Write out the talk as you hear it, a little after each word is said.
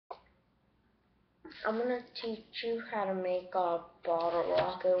I'm gonna teach you how to make a bottle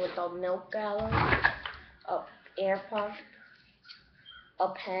rocket with a milk gallon, a air pump, a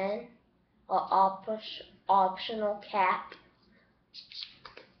pen, a optional cap,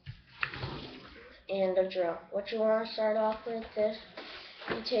 and a drill. What you want to start off with is,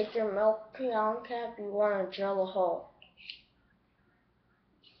 you take your milk gallon cap, you want to drill a hole.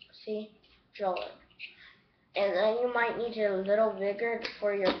 See? Drill it. And then you might need it a little bigger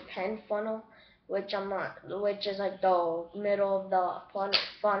for your pen funnel, which is like the middle of the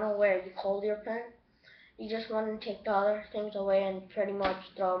funnel where you hold your pen. You just want to take the other things away and pretty much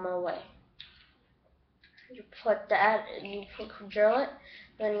throw them away. You drill it,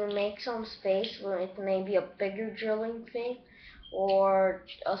 then you make some space with maybe a bigger drilling thing or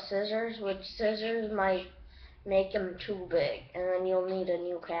a scissors, which scissors might make them too big, and then you'll need a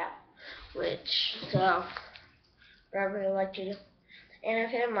new cap, which, so, whatever you like to do. And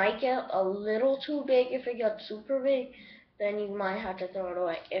if it might get a little too big, if it gets super big, then you might have to throw it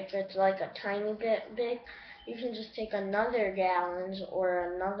away. If it's like a tiny bit big, you can just take another gallons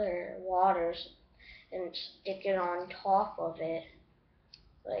or another waters and stick it on top of it,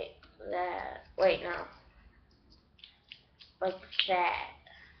 like that. Wait, no. Like that.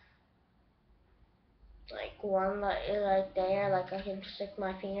 Like one like there, like I can stick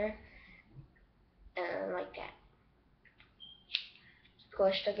my finger, and like that.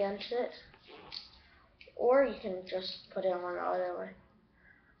 Pushed against it. Or you can just put it on the other way.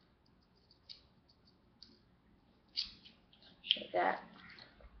 Like that.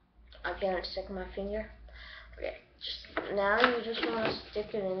 I'm gonna stick my finger. Okay. Now you just want to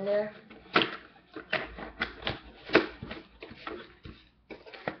stick it in there.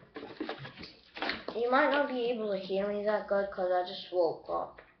 You might not be able to hear me that good because I just woke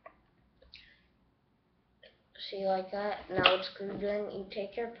up. See, like that? Now it's screwed in. You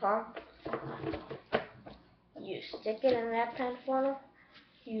take your pump. You stick it in that pen funnel.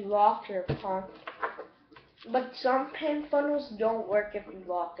 You lock your pump. But some pen funnels don't work if you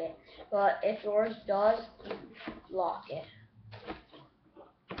lock it. But if yours does, you lock it.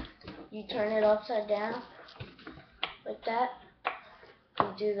 You turn it upside down, like that.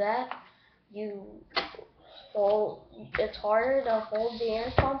 You do that. You hold. It's harder to hold the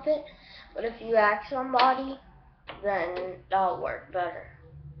air pump it, but if you ask somebody, then that'll work better.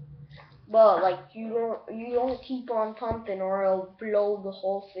 But like you don't keep on pumping or it'll blow the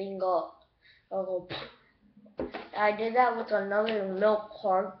whole thing up. It'll go. I did that with another milk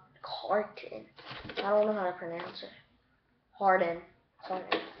carton. I don't know how to pronounce it. Harden.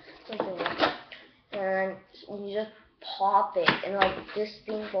 Something like that. And you just pop it, and like this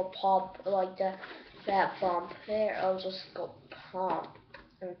thing will pop like that bump there. I'll just go pump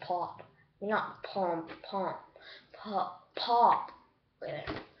and pop. Not pump, pop. There.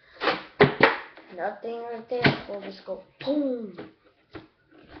 Nothing right there. We'll just go boom.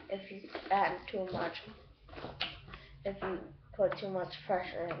 If you add too much. If you put too much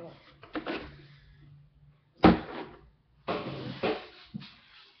pressure in it.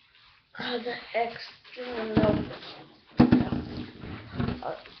 The extra milk.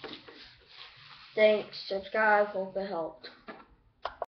 Thanks, subscribe, hope it helped.